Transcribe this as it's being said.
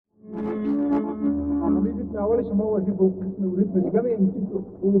اول شما واسه با قسم ورود دیگه میگم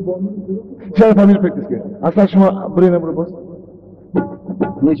او بانو چرا فامیل پرکتیس کرد اصلا شما برین امرو باز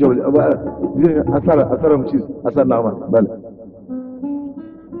نیچه ولی اثر هم چیز اثر نامه بله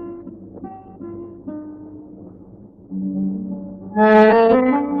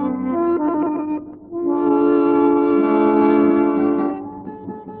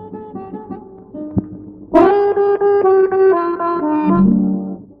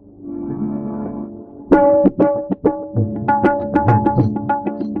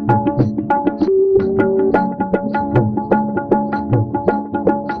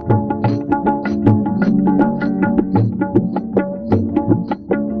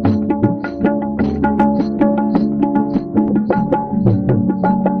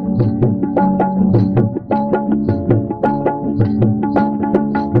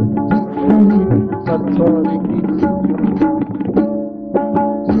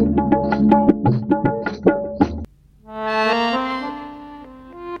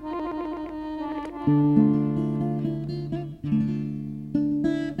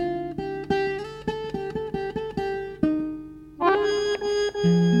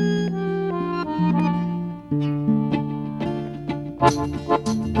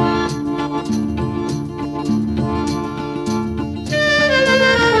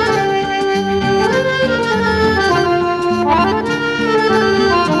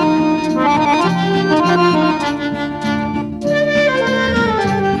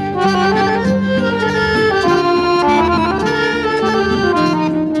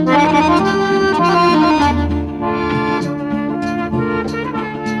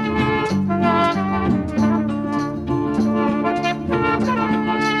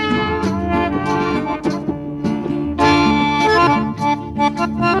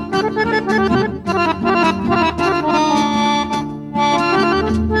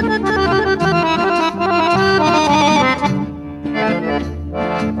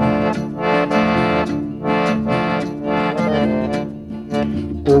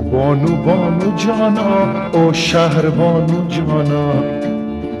او بانو بانو جانا او شهر بانو جانا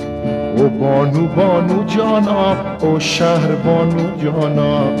او بانو بانو جانا او شهر بانو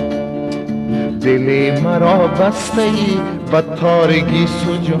جانا دل مرا بسته ای و تارگی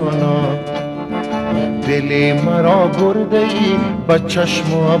سجانا دل مرا برده ای و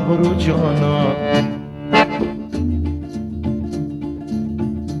چشم و ابرو جانا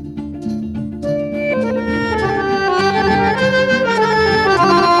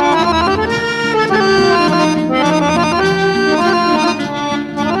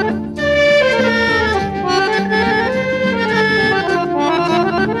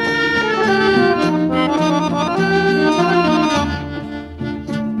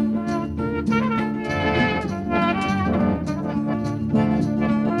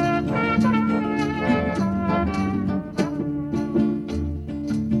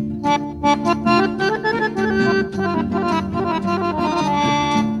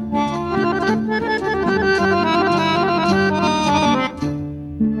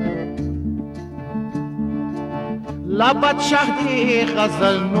لبت شهد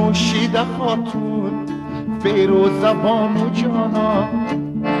غزل نوشیده خاتون فیروز بانو جانا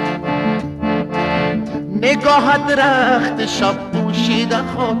نگاهت رخت شب پوشیده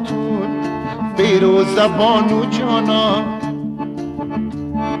خاتون فیروز بانو جانا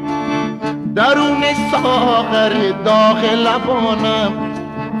درون ساغر داغ لبانم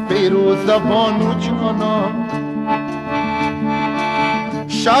فیروز بانو جانا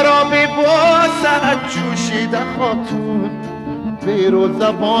شراب باسد جوشیده خاتون فیروز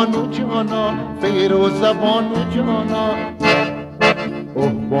بانو جانا فیروز بانو جانا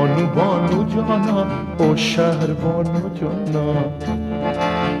اوه بانو بانو جانا او شهر بانو جانا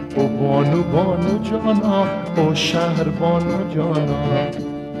او بانو بانو جانا او شهر بانو جانا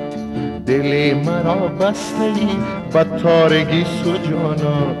دل مرا بسته ای و تارگی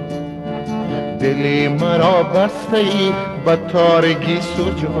سجانا دل مرا بسته ای و تارگی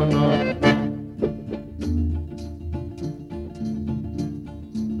سجانا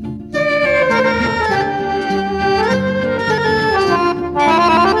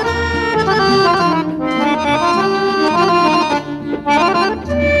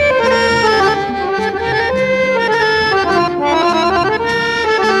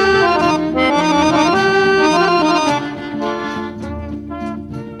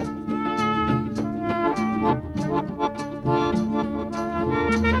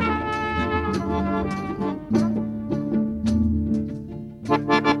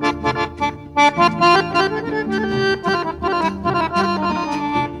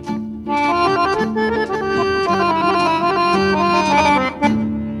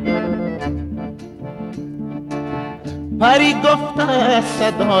پری گفته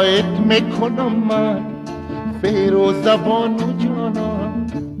صدایت میکنم من فیروز بانو جانان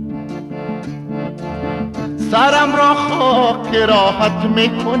سرم را خاک راحت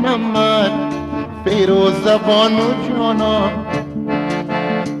میکنم من فیروز بانو جانان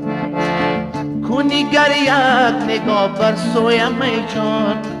کنی گر یک نگاه بر سویم ای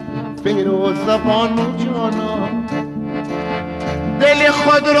جان فیروز بانو جانان دل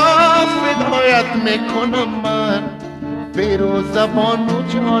خود را فدایت میکنم من فیروز بانو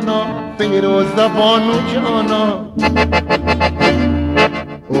جانا فیروز بانو جانا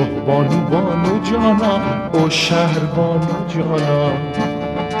اوه بانو بانو جانا او شهر بانو جانا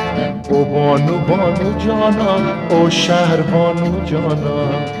او بانو بانو جانا او شهر بانو جانا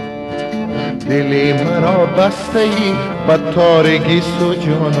دلی مرا بسته ای به تارگی سو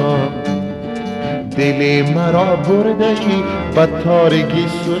جانا دلی مرا برده ای به تارگی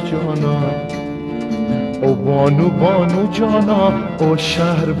سو جانا او بانو بانو جانا او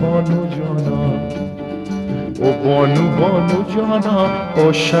شهر بانو جانا او بانو بانو جانا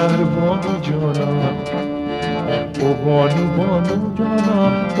او شهر بانو جانا او بانو بانو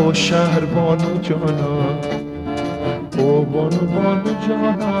جانا او شهر بانو جانا او بانو بانو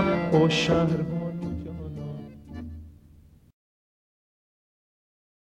جانا او شهر